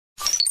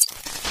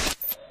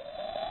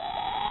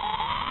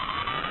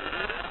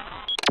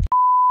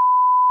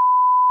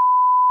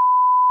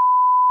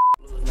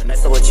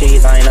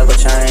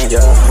change,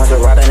 yeah. 100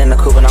 riding in the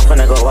coupe and I'm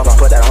finna go up, I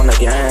put that on the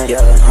game,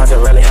 yeah.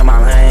 100 really in my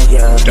lane,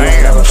 yeah.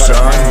 Damn, son,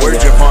 where'd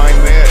you find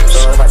this?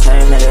 So if I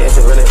change, nigga, it's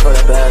really for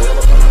the best.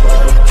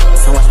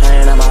 So much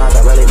pain in my eyes,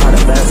 I really find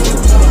the best.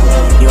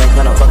 You ain't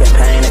feel no fucking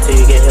pain until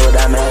you get hit with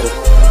that magic.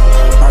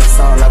 I'm just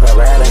sound like a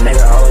rabbit,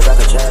 nigga, always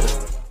like a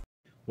chatter.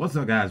 What's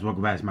up, guys?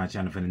 Welcome back to my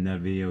channel for another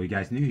video. You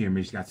guys new here,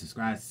 make sure you guys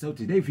subscribe. So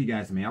today for you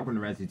guys, man, I'm going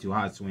to react to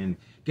Hodgetwins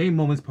Game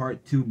Moments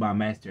Part 2 by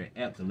Master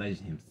F, the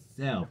legend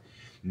himself.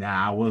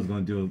 Now, I was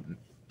going to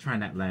try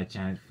not to laugh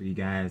challenge for you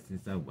guys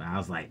and stuff, but I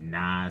was like,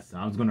 nah, so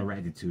I was going to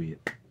react to it.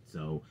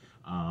 So,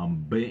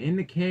 but in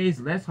the case,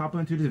 let's hop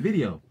into this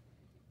video.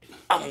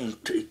 I'm gonna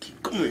take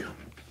it. Come here.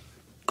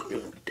 Come here,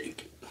 I'm gonna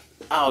take it.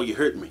 Oh, you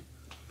hurt me.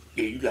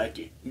 Yeah, you like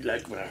it. You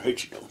like it when I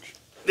hurt you, don't you?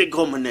 Let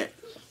go of my neck.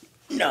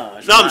 No,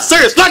 I'm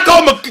serious. Let go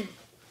of my...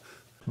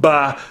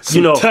 By,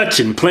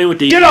 touching, playing with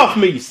the... Get off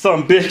me, you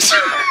son bitch.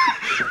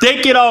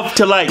 They get off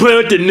to like... Play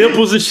with the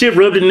nipples and shit,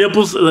 rub the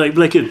nipples,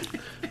 like it.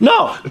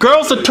 No,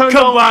 girls are turned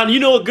on. Behind, you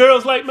know what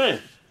girls like,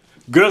 man?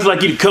 Girls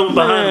like you to come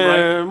behind,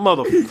 right?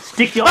 Motherfucker.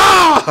 Stick your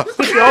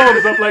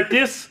arms up like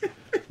this.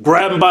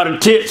 Grab them by the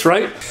tits,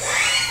 right?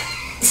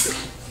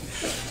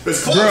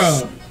 It's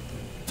close. Bruh.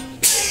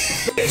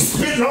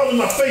 Spitting all in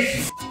my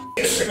face.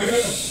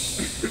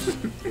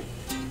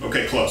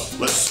 Okay, close.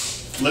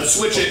 Let's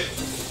switch it.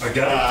 I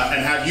got it.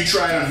 And have you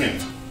try on him.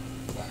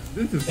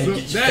 This is so,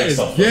 that is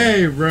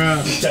gay,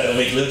 bro. Trying to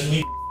make love to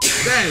me.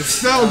 That is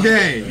so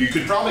gay, You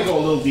could probably go a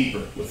little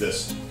deeper with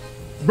this.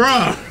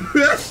 bro.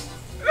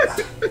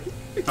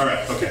 All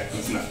right. Okay.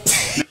 That's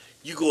enough.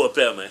 You go up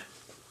there, man.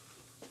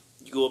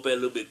 You go up there a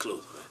little bit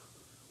closer, man.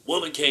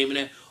 Woman came in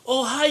there.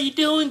 Oh, how you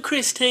doing,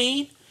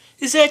 Christine?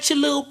 Is that your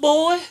little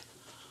boy?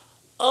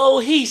 Oh,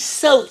 he's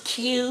so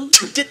cute.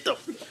 Get the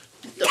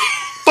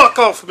fuck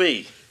off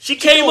me. She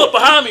came up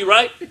behind me,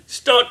 right?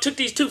 Took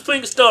these two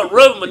fingers, started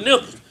rubbing my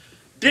nipples.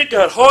 Dick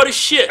got hard as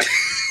shit.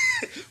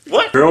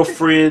 What?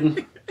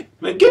 Girlfriend.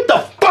 Man, get the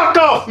fuck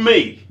off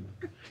me.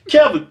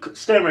 Kelvin,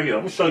 stand right here.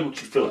 I'm gonna show you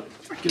what you feel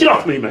like. Get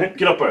off me, man.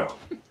 Get up there.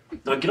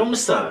 Now get on the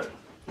side.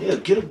 Yeah,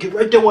 get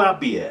right there where I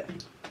be at.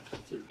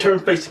 Turn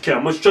face the camera.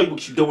 I'm gonna show you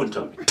what you're doing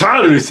to me.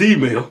 Tired of this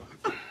email.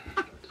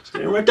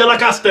 Stand right there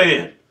like I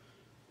stand.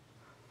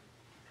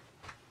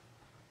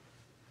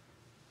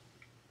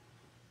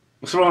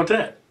 What's wrong with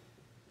that?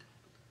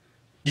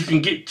 You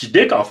can get your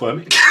dick off of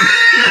me.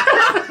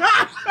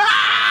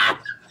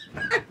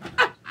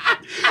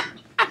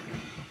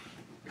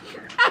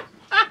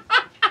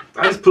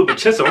 I just put my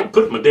chest on. I don't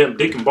put my damn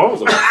dick and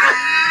balls on.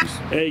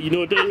 Hey, you know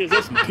what that is?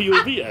 That's some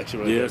POV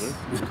action right there.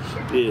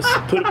 Yes.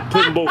 Put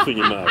them both in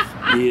your mouth.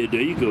 Yeah,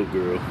 there you go,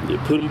 girl. Yeah,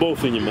 put them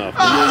both in your mouth.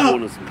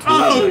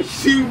 Oh,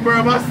 shoot,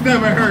 bro. My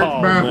stomach hurts,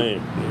 oh, bro. Man.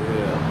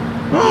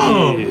 Yeah.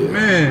 Oh, yeah.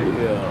 man.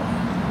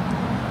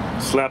 Yeah.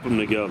 Slap them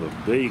together.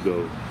 There you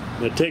go.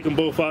 Now take them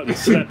both out and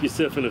slap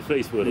yourself in the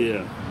face with them.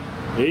 Yeah.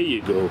 There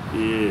you go.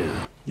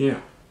 Yeah. Yeah.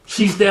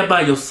 She's there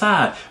by your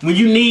side.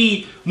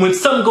 When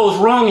something goes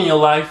wrong in your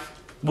life,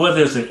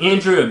 whether it's an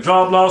injury, a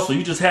job loss, or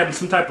you just having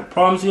some type of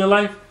problems in your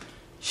life,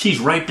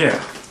 she's right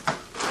there.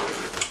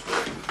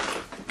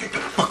 Get the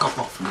fuck up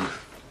off me.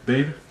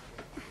 Baby,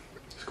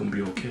 it's gonna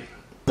be okay.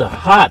 It's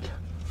hot.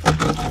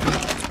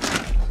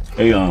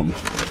 Hey, I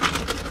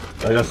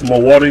got some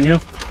more water in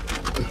here.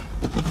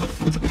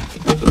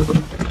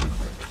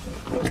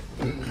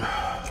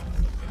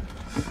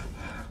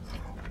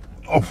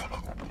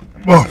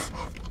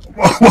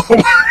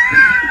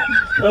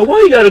 Why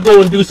you gotta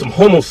go and do some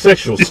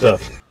homosexual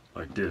stuff?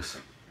 Like this.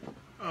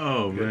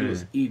 Oh, man.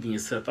 Just even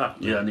yourself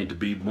out. Yeah, I need to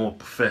be more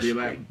professional.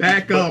 Be like,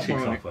 back up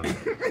on it.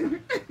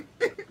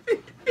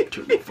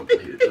 Turn my fucking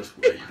head this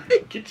way.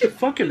 Get your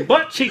fucking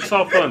butt cheeks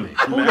off of me.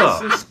 Hold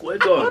up.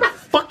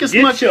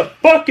 Get your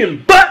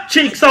fucking butt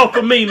cheeks off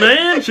of me,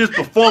 man. She's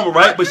performing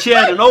right, but she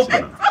had an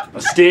opener.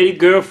 A steady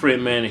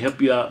girlfriend, man, to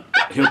help you out.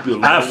 Help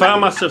you. I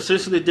found myself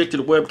seriously addicted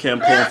to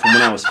webcam porn from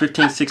when I was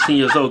 15, 16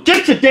 years old.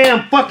 Get your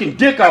damn fucking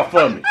dick off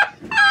of me.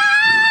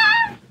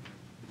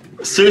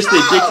 Seriously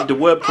addicted to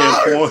webcam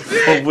porn.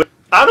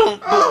 I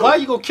don't. Why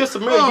you gonna kiss a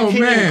mirror? You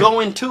can't even go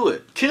into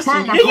it.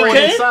 Kissing, you go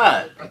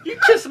inside. You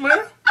kiss a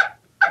mirror.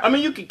 I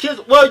mean, you can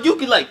kiss. Well, you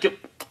can like.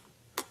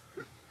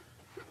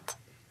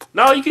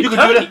 No, you can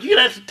tongue it. You can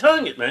actually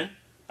tongue it, man.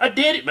 I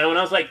did it, man, when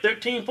I was like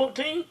 13,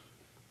 14.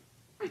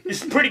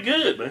 It's pretty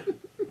good, man.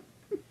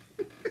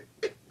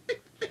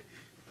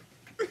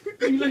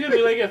 What you look at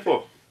me like that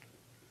for?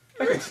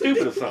 Like I'm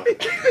stupid or something.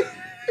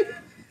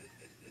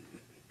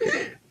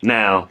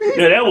 Now,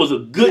 that was a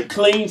good,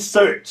 clean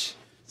search.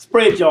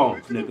 Spread your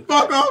arms, nigga.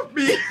 Fuck off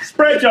me.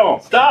 Spread your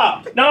arms.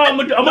 Stop. No, I'm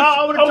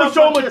gonna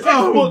show him a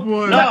textbook. Oh,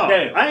 boy. No,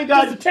 I ain't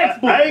got a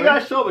textbook. I ain't got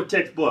to show him a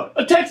textbook.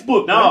 A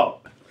textbook. No.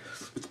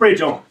 Spread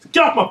your arms.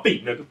 Get off my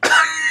feet, nigga.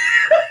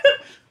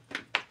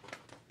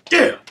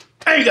 Yeah.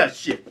 I ain't got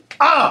shit.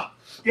 Ah.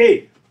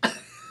 Yeah.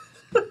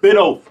 Bend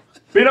over.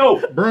 Bend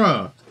over.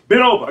 Bruh.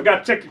 Bend over. I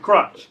gotta check your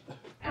crotch.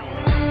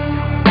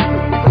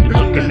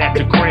 Looking at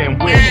the grand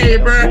women, hey,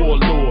 bro.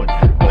 warlord,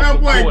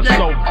 that boy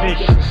so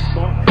vicious,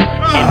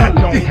 and I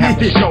don't have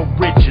to show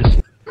riches.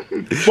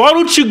 Why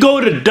don't you go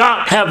to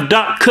Doc, have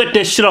Doc cut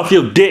that shit off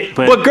your dick,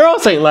 man? But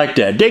girls ain't like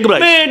that. They go like,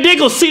 man, they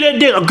gonna see that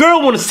dick. A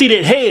girl wanna see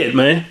that head,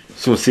 man.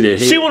 she wanna see that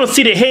head. She wanna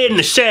see the head and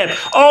the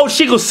shaft. All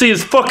she gonna see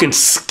is fucking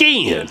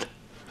skin.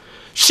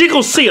 She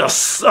gonna see a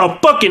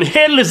fucking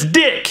headless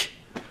dick.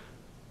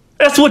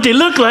 That's what they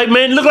look like,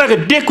 man. Look like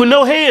a dick with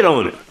no head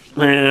on it.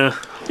 Man,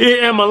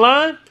 yeah, am I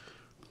lying?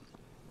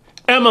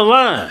 Am I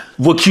lying?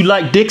 What, you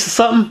like dicks or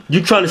something?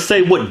 You trying to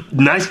say what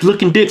nice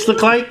looking dicks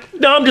look like?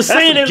 No, I'm just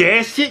saying That's that.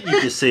 some gas shit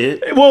you just said.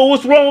 Well,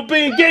 what's wrong with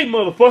being gay,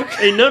 motherfucker?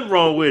 Ain't nothing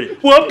wrong with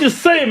it. Well, I'm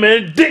just saying,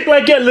 man. Dick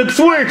like that looks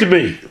weird to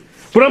me.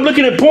 When I'm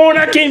looking at porn,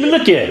 I can't even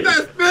look at it. That's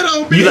spit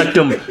on me. You like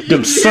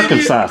them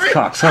circumcised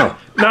cocks, huh?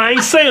 Nah, I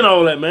ain't saying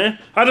all that, man.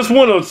 I just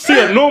want to see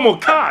a normal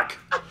cock.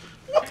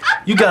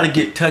 You gotta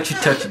get touchy,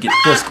 get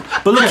physical.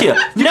 But look here,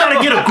 you gotta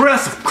get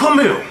aggressive. Come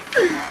here.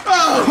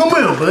 Come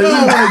here, baby.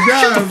 Oh my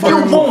God,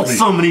 You want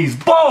some of these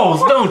balls,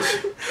 don't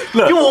you?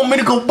 Look, you want me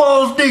to go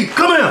balls deep?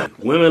 Come here.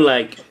 Women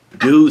like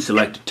dudes that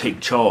like to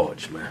take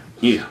charge, man.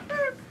 Yeah.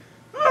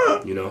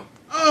 You know?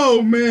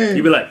 Oh man.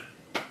 You be like,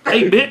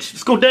 hey, bitch,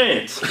 let's go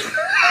dance.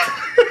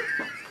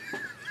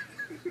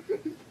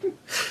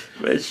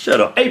 Man, shut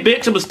up. Hey,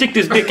 bitch, I'm gonna stick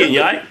this dick in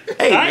you, all right?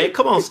 Hey, All man, right?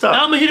 come on, stop.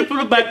 I'm gonna hit it from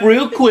the back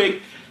real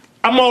quick.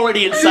 I'm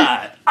already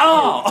inside.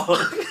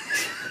 Oh.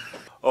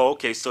 Oh,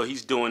 okay, so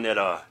he's doing that,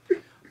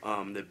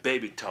 the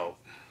baby talk.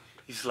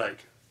 He's like,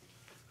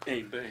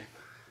 hey, babe,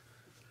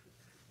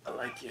 I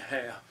like your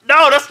hair.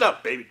 No, that's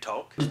not baby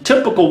talk. The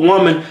typical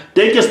woman,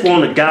 they just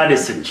want a guy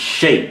that's in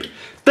shape.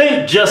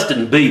 Think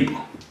Justin Bieber.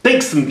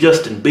 Think some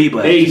Justin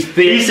Bieber. Hey, he's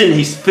fit.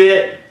 He's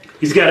fit.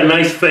 He's got a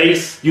nice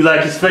face. You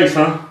like his face,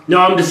 huh? No,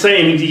 I'm just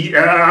saying,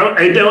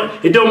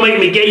 it don't make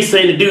me gay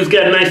saying the dude's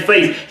got a nice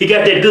face. He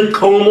got that good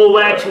comb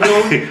over action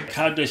on.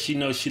 How does she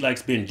know she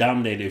likes being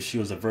dominated if she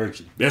was a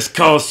virgin? That's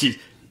cause she...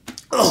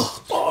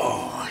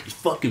 Oh, you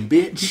fucking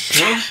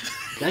bitch.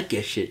 Huh? Like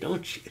that shit,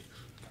 don't you?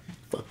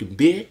 Fucking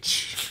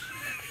bitch.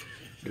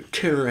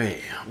 Turn around.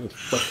 I'm gonna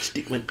fucking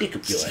stick my dick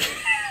up your ass.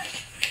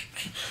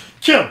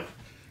 Jump.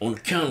 On the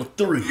count of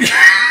 3.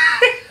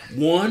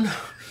 1,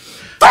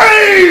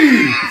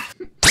 3!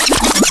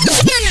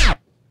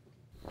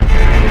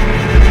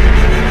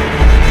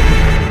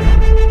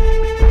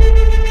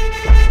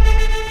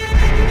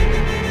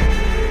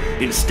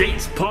 In the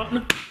States,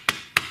 partner,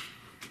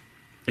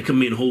 it can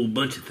mean a whole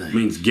bunch of things. It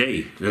means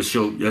gay. That's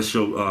your,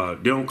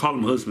 they don't call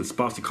them husband,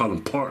 spouse, they call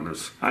them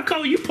partners. I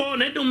call you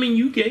partner, that don't mean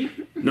you gay.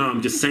 No,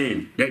 I'm just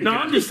saying. No,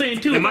 I'm just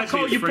saying too. If I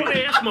call you partner,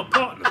 that's my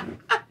partner.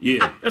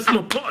 Yeah. That's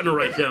my partner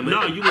right there, man.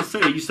 No, you would say,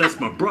 you said that's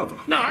my brother.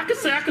 No, I can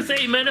say,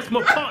 hey, man, that's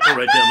my partner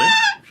right there, man.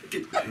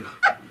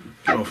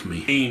 Get off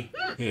me.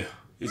 Yeah.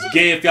 It's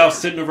gay if y'all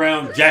sitting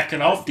around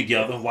jacking off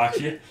together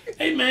watching it.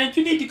 Hey, man,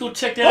 you need to go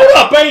check that out.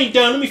 Hold up, I ain't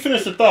done. Let me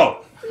finish the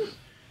thought.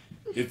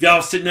 If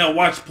y'all sitting there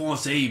watching porn,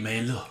 say, hey,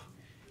 man, look.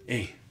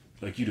 Hey,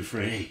 like you the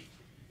friend. Hey,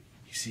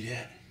 you see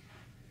that?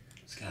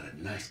 It's got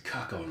a nice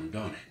cock on it,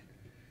 don't it?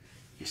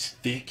 It's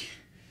thick,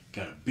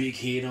 got a big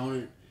head on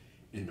it,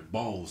 and the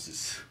balls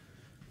is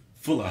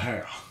full of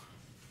hair.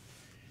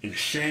 And the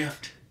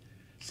shaft,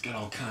 it's got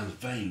all kinds of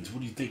veins. What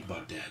do you think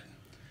about that?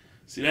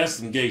 See, that's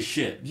some gay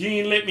shit. You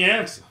ain't let me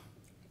answer.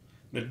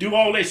 Now do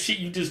all that shit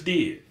you just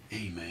did.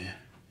 Hey, man.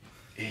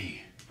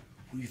 Hey,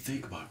 what do you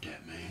think about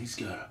that, man? He's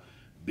got a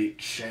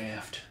big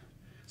shaft.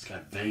 It's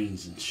got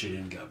veins and shit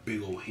in it. Got a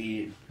big old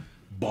head.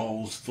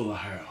 Balls full of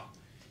hair.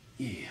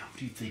 Yeah, what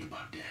do you think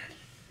about that?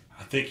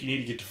 I think you need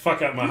to get the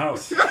fuck out of my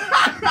house.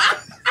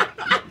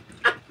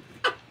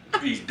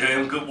 These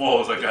damn good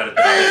walls I got at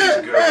the house.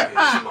 This girl here,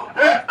 come on.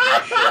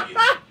 I'll show you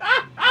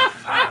how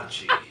fine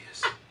she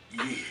is.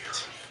 Yeah.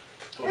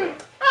 Hold on.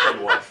 Play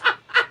the wife.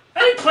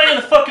 I ain't playing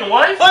the fucking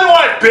wife. Play the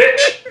wife,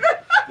 bitch!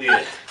 Yeah.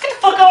 Get the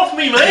fuck off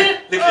me,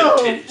 man! Look at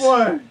them titties.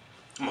 Boy. I'm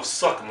gonna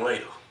suck them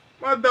later.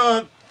 My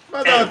dog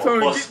told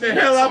me to get the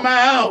hell out of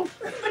my house.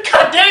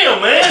 God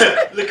damn, man!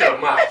 Look at her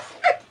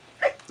mouth.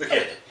 Look at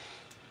it.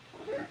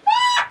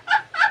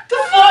 The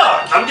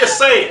fuck? I'm just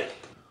saying.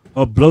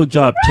 Her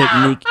blowjob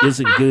technique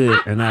isn't good,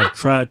 and I've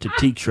tried to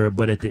teach her,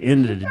 but at the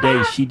end of the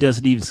day, she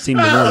doesn't even seem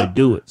to want to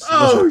do it.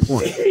 So what's the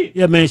point? Shit.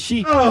 Yeah, man,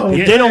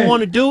 if they don't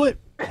want to do it,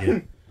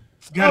 You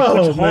gotta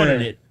put your heart in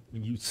man. it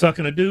when you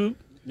sucking a dude.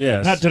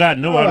 yes. Not that I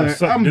know how to Alright,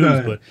 suck I'm dudes,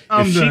 done. but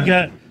I'm if done. she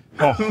got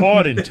her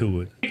heart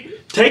into it,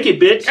 Take it,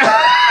 bitch.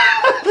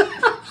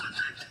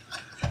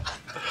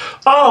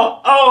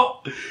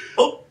 Oh.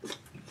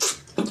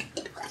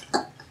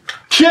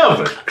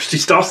 Kevin, she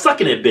starts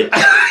sucking that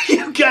bitch.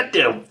 You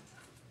goddamn.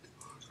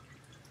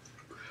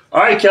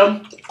 All right,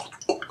 Kevin.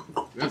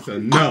 That's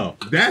enough.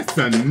 That's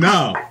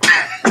enough.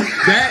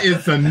 That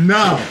is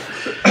enough.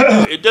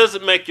 It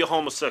doesn't make you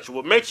homosexual.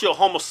 What makes you a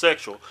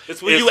homosexual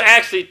is when you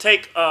actually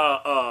take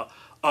a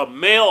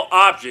male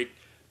object,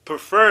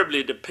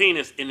 preferably the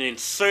penis, and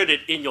insert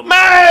it in your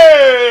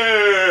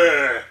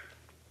mouth.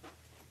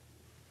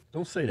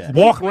 Don't say that.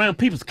 walk around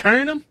people's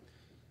carrying them.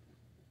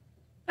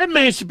 That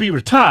man should be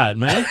retired,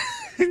 man.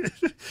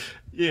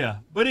 Yeah,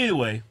 but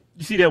anyway,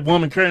 you see that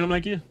woman carrying him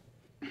like you,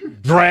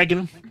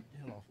 dragging him.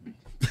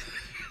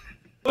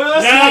 Well,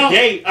 that's not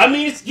gay. I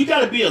mean, you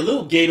got to be a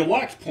little gay to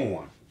watch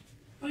porn.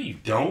 No, you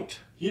don't.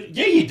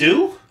 Yeah, you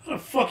do. How the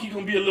fuck you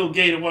gonna be a little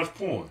gay to watch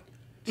porn?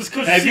 Just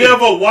cause have you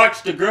ever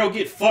watched a girl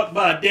get fucked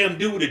by a damn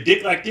dude with a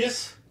dick like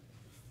this?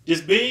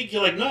 This big?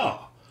 You're like, no.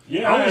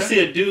 Yeah. I want to see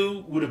a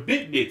dude with a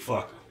big dick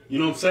fucker. You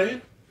know what I'm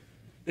saying?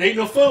 There ain't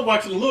no fun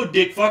watching a little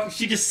dick fucker.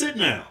 She just sitting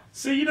there.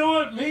 See, you know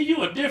what? Me and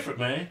you are different,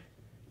 man.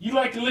 You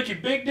like to look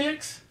at big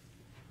dicks?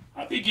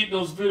 I be getting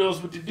those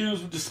videos with the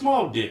dudes with the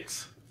small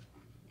dicks.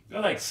 I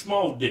like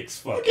small dicks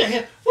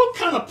fucking. What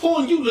kind of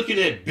porn you looking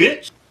at,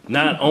 bitch?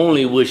 Not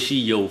only was she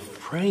your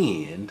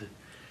friend,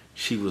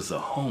 she was a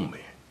homie.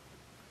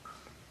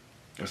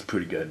 That's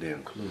pretty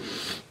goddamn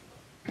close.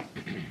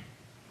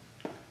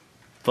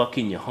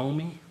 Fucking your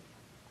homie?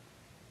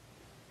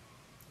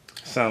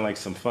 Sound like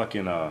some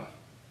fucking, I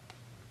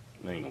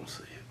ain't gonna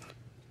say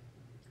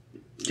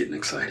it. Getting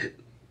excited.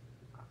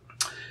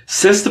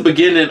 Since the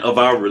beginning of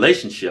our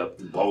relationship,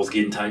 the balls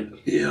getting tight?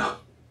 Yeah.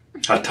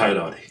 How tight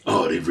are they?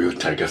 Oh, they real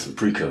tight. Got some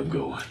pre-cum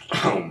going.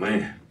 Oh,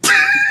 man.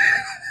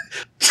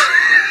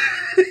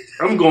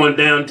 I'm going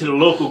down to the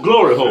local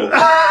glory hole.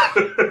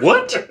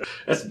 What?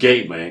 That's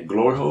gay, man.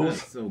 Glory holes?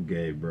 That's so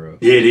gay, bro.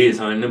 Yeah, it is,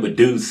 honey. Them are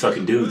dudes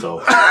sucking dudes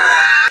off.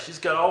 She's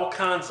got all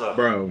kinds of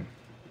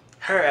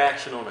hair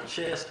action on her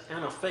chest and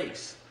her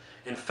face.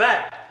 In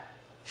fact,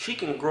 she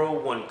can grow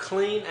one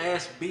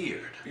clean-ass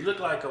beard. You look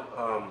like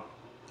a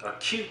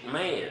cute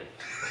man.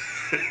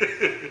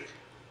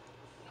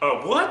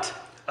 What?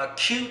 A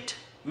cute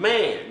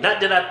man. Not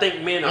that I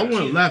think men are cute. I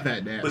wouldn't laugh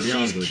at that. But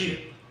she's cute.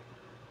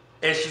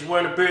 And she's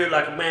wearing a beard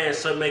like a man,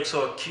 so it makes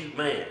her a cute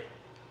man.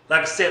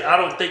 Like I said, I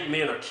don't think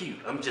men are cute.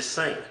 I'm just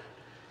saying.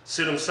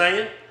 See what I'm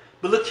saying?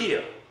 But look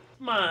here.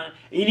 Mine.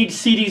 You need to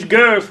see these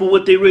girls for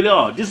what they really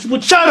are. This is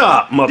what. Shut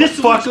up,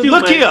 motherfucker.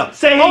 Look here.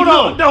 Say, hold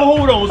on. No,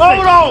 hold on. Hold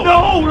on. No,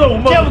 hold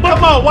on, motherfucker.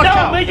 Come on, watch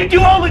out. No, man, you do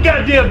all the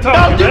goddamn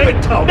talking. No, you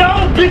been talking.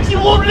 No, bitch, you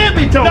won't let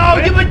me talk. No,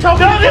 you been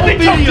talking. No, let me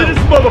talk to this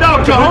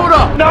motherfucker. No, hold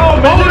up. No,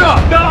 man. Hold up.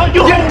 No,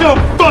 you get the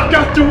fuck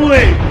out the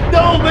way.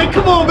 No, man,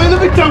 come on, man.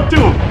 Let me talk to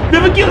him.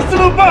 Let me give him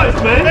some advice,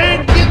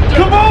 man.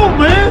 Come on,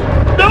 man.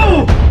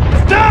 No,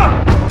 stop.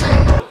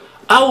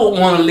 I would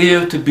want to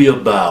live to be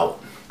about,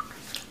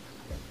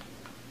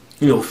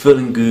 you know,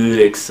 feeling good,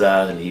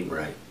 exercise, and eat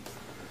right.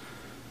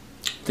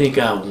 I think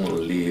I want to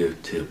live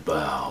to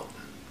about,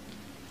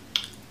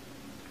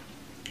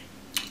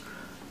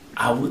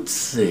 I would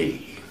say,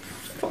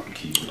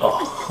 fuck you,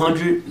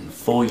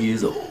 104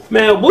 years old.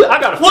 Man, what?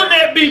 Wouldn't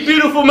that be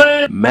beautiful,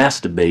 man?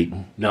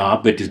 Masturbating. No, I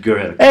bet this girl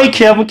had a... Hey,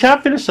 Kevin, can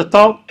I finish the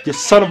thought? You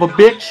son of a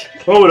bitch.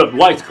 Hold up,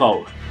 White's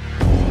calling.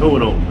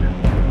 Hold on, man.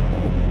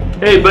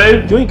 Hey,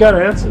 babe, you ain't got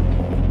to answer.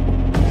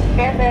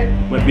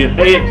 Might be a,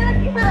 hey,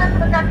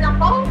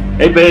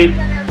 babe.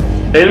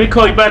 Hey, let me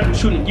call you back. I'm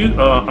shooting you.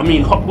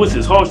 What's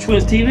this?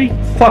 Hodgetwins TV?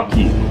 Fuck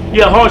you.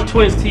 Yeah,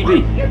 Hodgetwins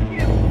TV.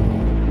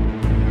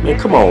 Man,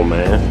 come on,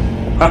 man.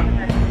 Huh?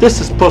 This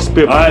is supposed to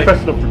be a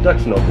professional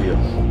production over here.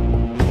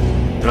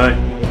 All right.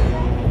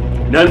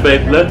 Nothing,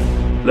 babe.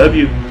 Love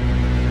you.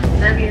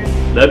 Love you.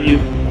 Love you.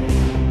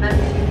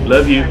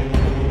 Love you.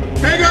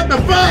 Hang up the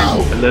phone. I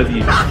love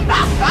you.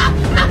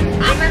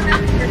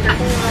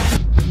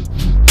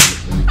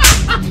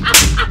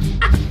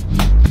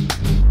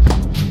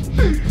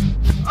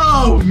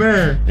 Oh,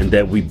 man. And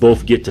that we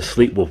both get to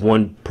sleep with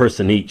one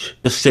person each.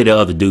 Let's say the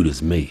other dude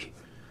is me.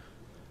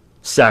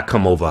 Say I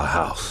come over our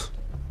house.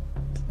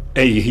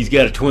 Hey, he's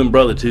got a twin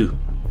brother too.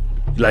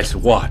 He likes to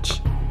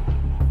watch.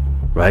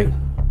 Right?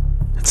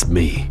 It's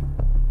me.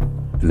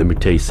 And let me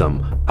tell you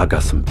something. I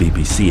got some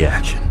BBC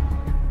action.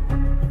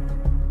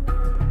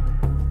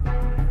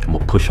 I'm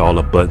gonna push all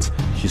the buttons.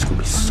 She's gonna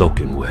be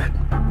soaking wet.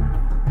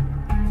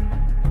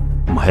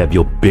 I'm gonna have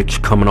your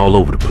bitch coming all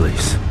over the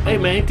place. Hey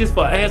man, ain't this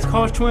for Ass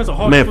Hodgetwins or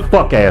Hodgetwins? Man,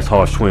 fuck Ass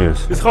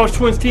Hodgetwins. It's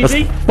Hodgetwins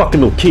TV? That's fucking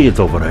little kids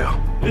over there.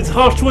 It's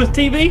Hodgetwins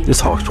TV?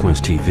 It's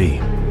Hodgetwins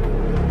TV.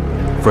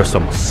 First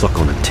I'm gonna suck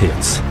on the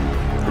tits,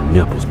 the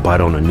nipples,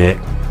 bite on the neck,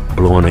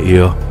 blow on the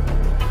ear,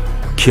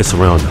 kiss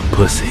around the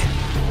pussy.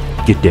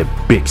 Get that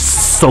bitch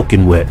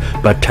soaking wet.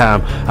 By the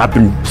time I've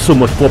been so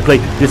much foreplay,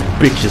 this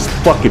bitch is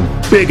fucking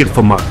begging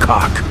for my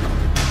cock.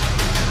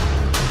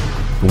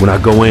 And when I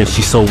go in,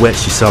 she's so wet,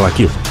 she sound like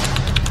this.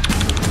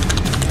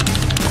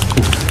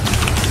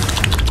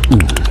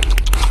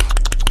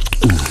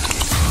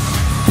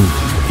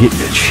 Hit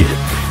that shit.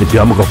 And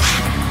then I'm gonna go,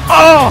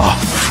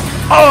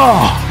 I'm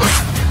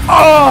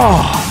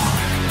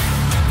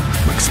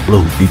gonna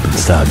explode deep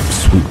inside them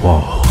sweet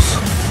walls.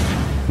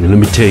 And let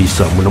me tell you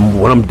something,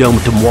 when I'm done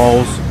with them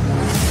walls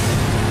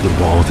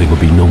ain't gonna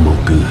be no more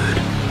good.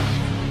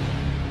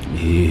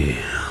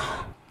 Yeah.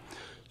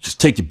 Just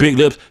take your big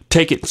lips,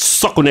 take it,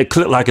 suck on that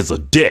clit like it's a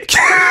dick.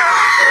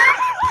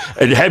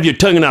 And have your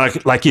tongue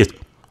out like this.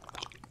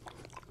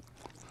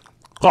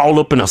 All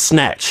up in a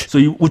snatch. So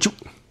you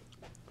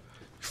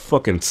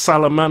fucking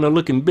salamander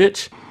looking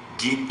bitch.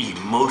 Get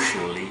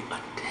emotionally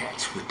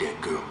attached with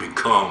that girl.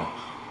 Become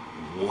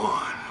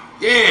one.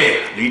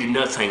 Yeah. Leave the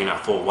nuts hanging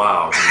out for a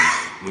while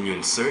when you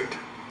insert.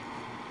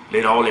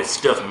 Let all that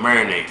stuff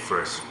marinate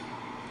first.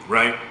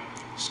 Right?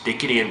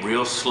 Stick it in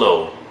real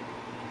slow.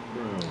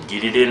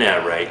 Get it in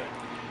there right.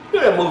 You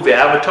know that movie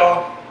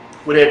Avatar?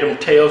 Where they had them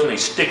tails and they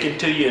stick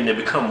into you and they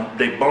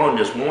bond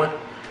as one?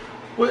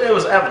 Well, it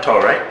was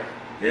Avatar, right?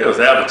 Yeah, it was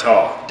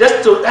Avatar.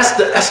 That's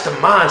the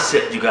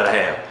mindset you gotta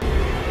have.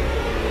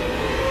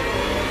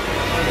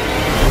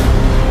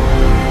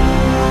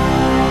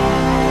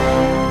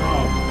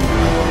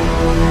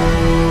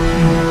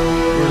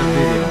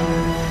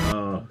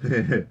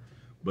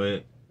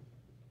 But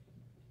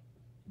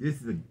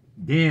this is a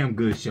damn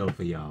good show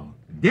for y'all.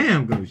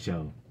 Damn good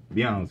show.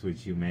 Be honest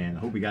with you, man. I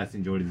hope you guys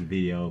enjoyed this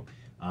video.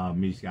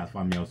 Make sure you guys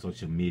follow me on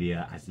social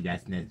media. I see you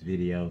guys next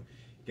video.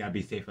 You gotta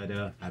be safe out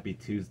there. Happy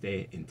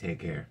Tuesday and take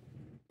care.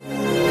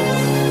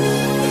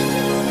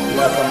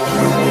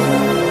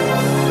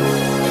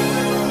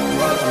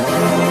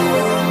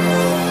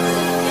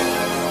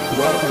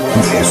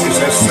 This is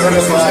a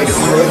certified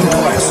hood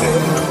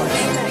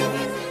classic.